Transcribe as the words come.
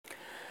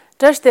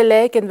Touch the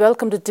leg and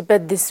welcome to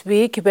Tibet this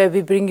week, where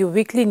we bring you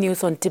weekly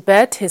news on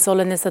Tibet, His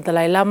Holiness the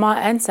Dalai Lama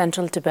and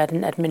Central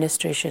Tibetan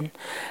Administration.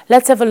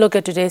 Let's have a look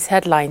at today's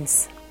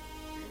headlines.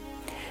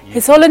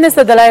 His Holiness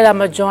the Dalai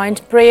Lama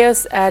joined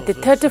prayers at the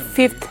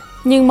 35th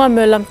Nyingma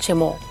Monalm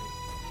Chenmo.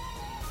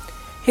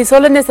 His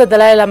Holiness the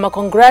Dalai Lama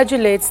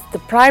congratulates the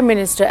Prime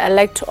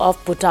Minister-elect of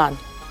Bhutan.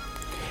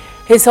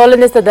 His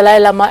Holiness the Dalai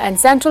Lama and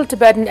Central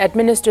Tibetan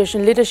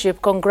Administration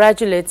leadership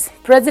congratulates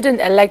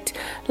President-elect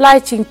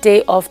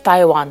Ching-te of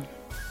Taiwan.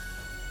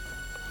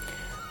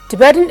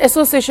 Tibetan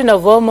Association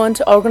of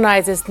Vermont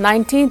organizes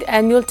 19th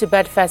Annual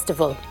Tibet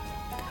Festival.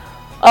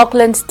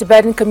 Auckland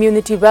Tibetan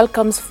community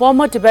welcomes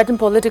former Tibetan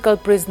political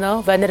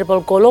prisoner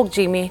Venerable Golog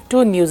Jigme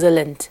to New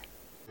Zealand.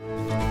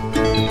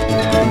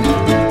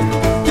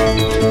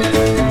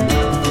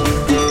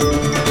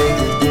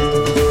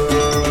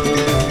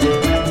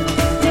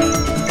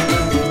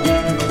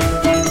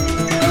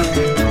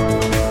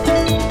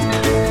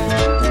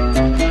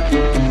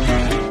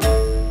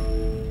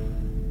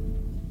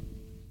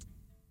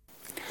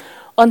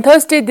 On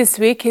Thursday this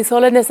week, His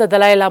Holiness the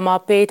Dalai Lama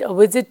paid a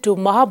visit to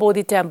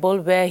Mahabodhi Temple,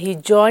 where he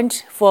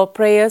joined for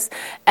prayers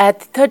at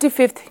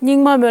 35th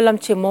Nyingma Monalm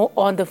Chenmo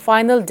on the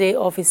final day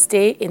of his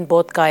stay in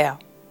Bodh Gaya.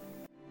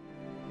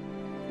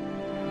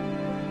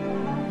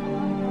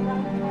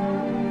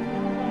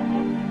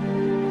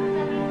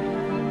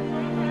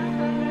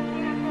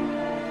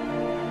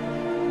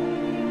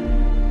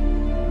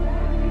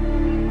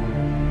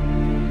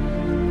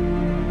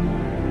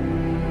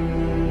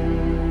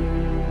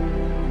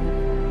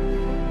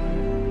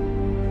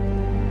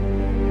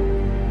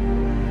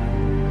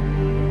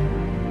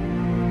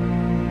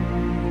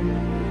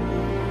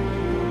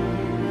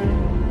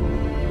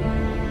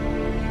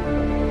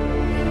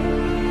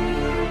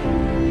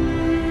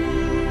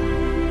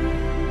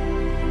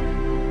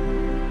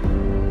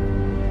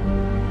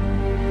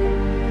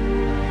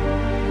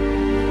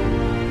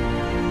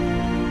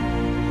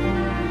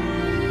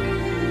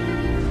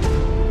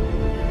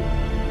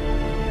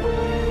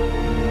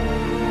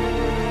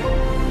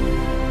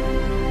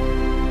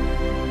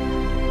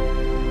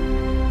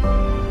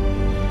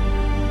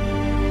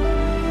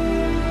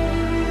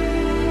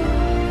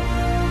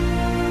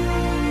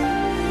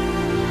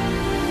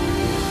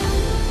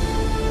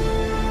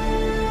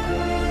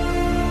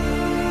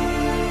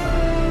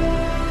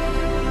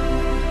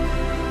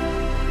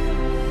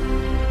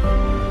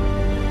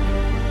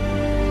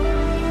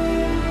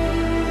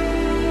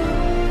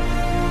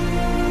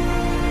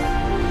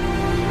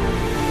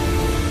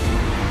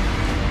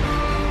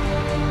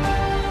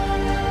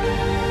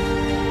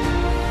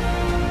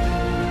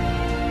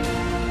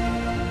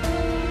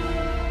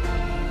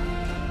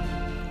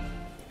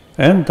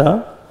 And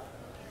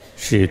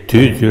she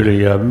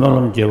tutulia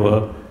Monalm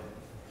Java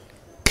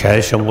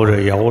Kashamura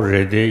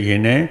Yaurede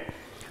Yene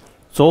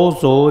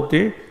Zozo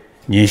de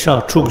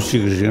Nisha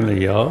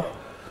Chukshigria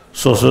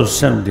Soso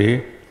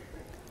Semdi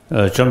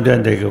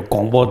Jamdan de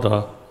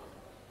Gomboda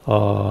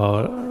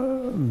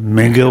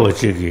Mengo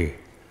Jigi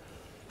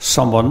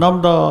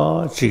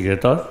Sambanamda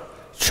Jigeta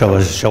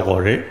Chavas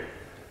Shagore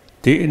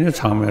the in the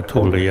time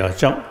Tolia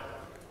Jam.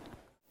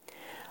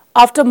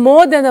 After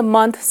more than a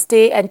month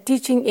stay and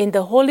teaching in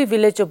the holy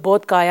village of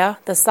Bodh Gaya,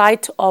 the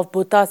site of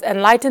Buddha's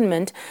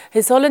enlightenment,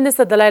 His Holiness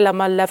the Dalai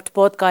Lama left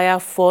Bodh Gaya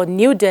for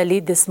New Delhi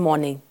this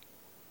morning.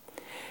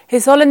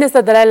 His Holiness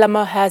the Dalai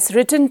Lama has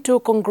written to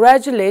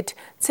congratulate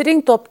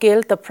Tshering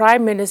Topgel, the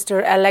Prime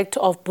Minister-elect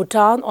of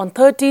Bhutan, on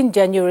 13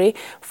 January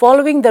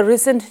following the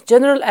recent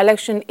general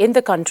election in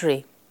the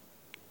country.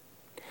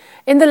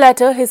 In the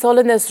letter, His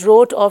Holiness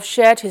wrote of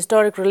shared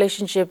historic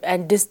relationship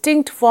and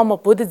distinct form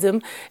of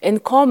Buddhism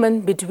in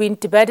common between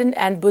Tibetan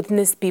and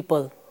Bhutanese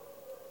people.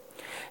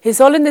 His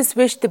Holiness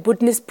wished the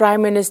Bhutanese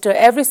Prime Minister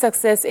every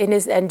success in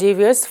his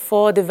endeavors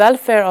for the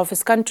welfare of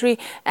his country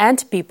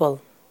and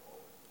people.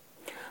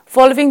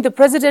 Following the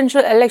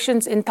presidential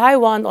elections in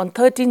Taiwan on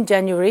 13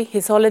 January,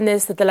 His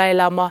Holiness the Dalai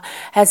Lama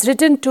has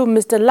written to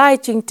Mr.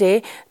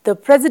 Ching-te, the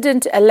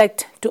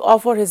President-elect, to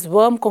offer his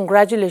warm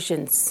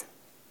congratulations.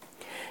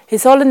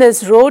 His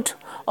Holiness wrote,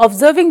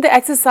 "Observing the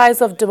exercise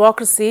of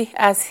democracy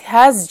as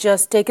has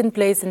just taken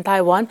place in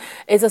Taiwan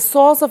is a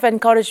source of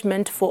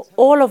encouragement for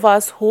all of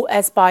us who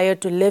aspire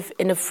to live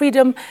in a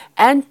freedom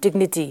and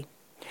dignity."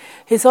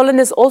 His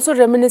Holiness also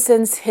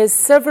reminisced his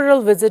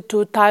several visits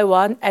to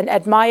Taiwan and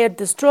admired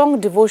the strong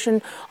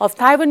devotion of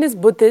Taiwanese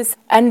Buddhists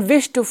and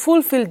wished to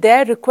fulfill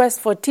their requests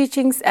for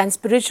teachings and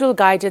spiritual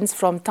guidance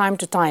from time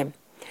to time.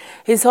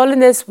 His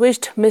Holiness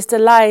wished Mr.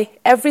 Lai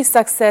every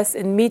success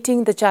in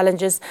meeting the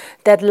challenges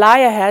that lie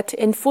ahead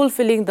in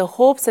fulfilling the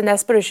hopes and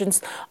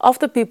aspirations of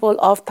the people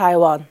of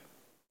Taiwan.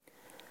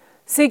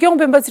 Sigyong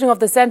Bimbatsring of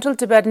the Central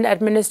Tibetan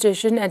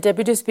Administration and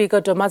Deputy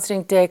Speaker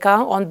Tomatsring Teka,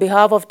 on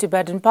behalf of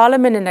Tibetan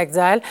Parliament in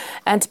Exile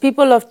and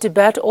people of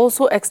Tibet,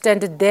 also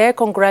extended their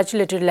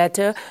congratulatory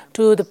letter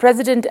to the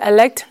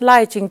President-elect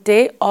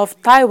Ching-te of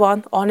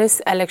Taiwan on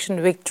his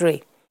election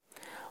victory.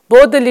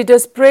 Both the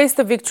leaders praised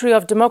the victory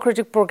of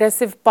Democratic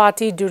Progressive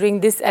Party during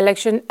this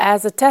election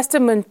as a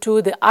testament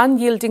to the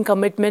unyielding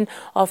commitment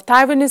of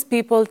Taiwanese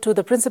people to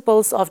the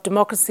principles of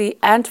democracy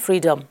and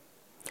freedom.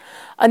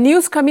 A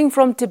news coming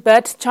from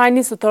Tibet,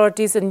 Chinese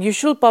authorities and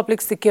Usual Public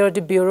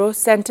Security Bureau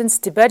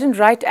sentenced Tibetan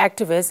right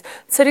activist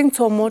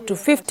Chenmo to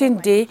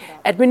 15-day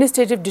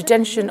administrative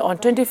detention on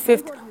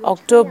 25th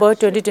October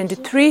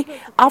 2023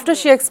 after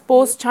she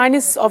exposed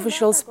Chinese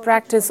officials'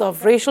 practice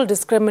of racial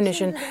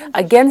discrimination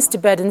against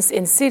Tibetans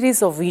in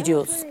series of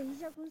videos.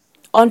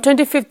 On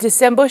 25th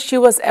December, she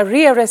was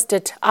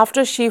re-arrested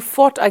after she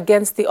fought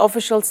against the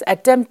officials'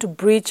 attempt to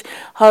breach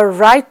her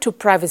right to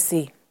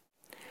privacy.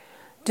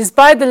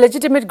 Despite the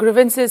legitimate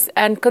grievances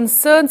and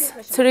concerns,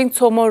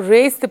 Chenmo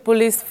raised, the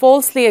police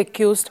falsely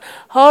accused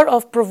her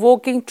of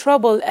provoking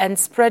trouble and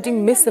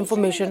spreading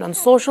misinformation on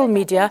social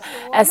media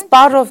as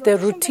part of their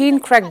routine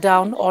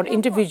crackdown on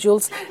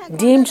individuals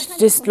deemed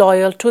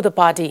disloyal to the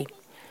party.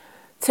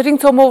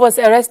 Chenmo was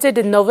arrested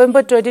in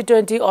November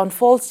 2020 on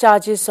false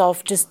charges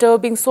of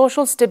disturbing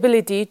social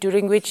stability,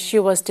 during which she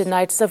was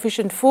denied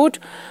sufficient food,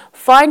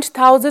 fined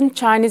 1,000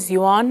 Chinese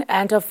yuan,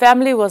 and her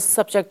family was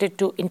subjected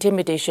to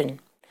intimidation.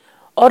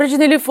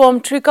 Originally from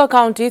Trika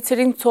County,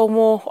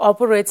 Chenmo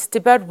operates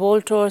Tibet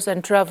World Tours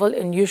and Travel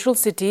in Usual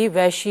City,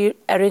 where she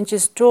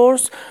arranges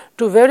tours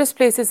to various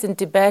places in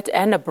Tibet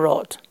and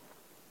abroad.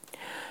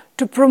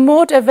 To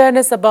promote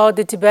awareness about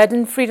the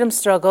Tibetan freedom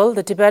struggle,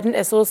 the Tibetan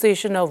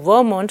Association of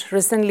Vermont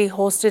recently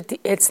hosted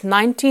its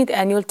 19th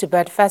annual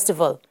Tibet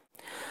Festival.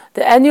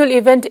 The annual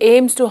event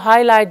aims to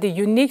highlight the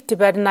unique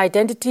Tibetan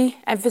identity,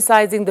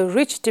 emphasizing the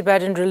rich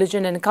Tibetan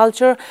religion and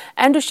culture,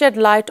 and to shed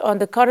light on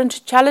the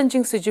current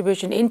challenging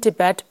situation in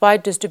Tibet by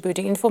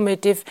distributing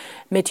informative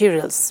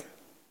materials.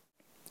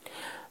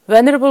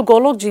 Venerable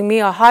Golog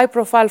Jigme, a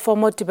high-profile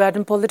former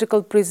Tibetan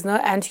political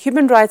prisoner and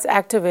human rights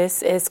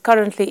activist, is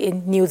currently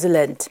in New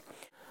Zealand.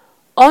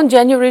 On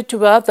January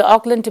 12, the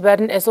Auckland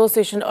Tibetan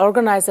Association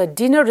organized a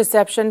dinner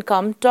reception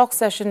cum talk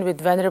session with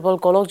Venerable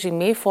Golog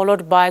Jigme,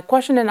 followed by a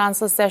question and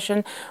answer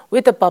session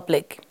with the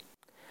public.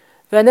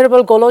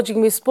 Venerable Golog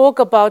Jigme spoke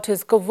about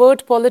his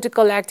covert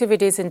political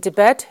activities in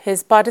Tibet,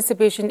 his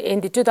participation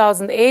in the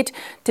 2008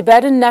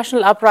 Tibetan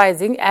National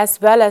Uprising, as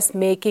well as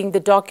making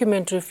the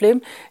documentary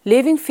film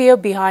Leaving Fear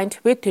Behind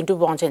with Tintu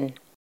Bongchen.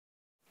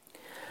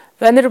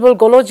 Venerable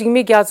Golog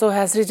Jigme Gyatso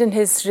has written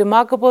his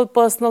remarkable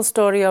personal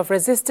story of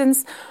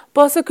resistance,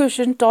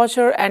 persecution,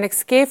 torture and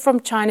escape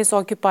from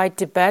Chinese-occupied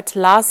Tibet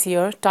last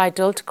year,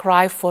 titled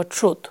Cry for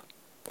Truth.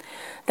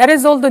 That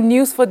is all the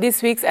news for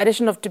this week's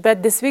edition of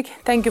Tibet This Week.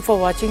 Thank you for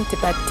watching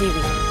Tibet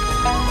TV.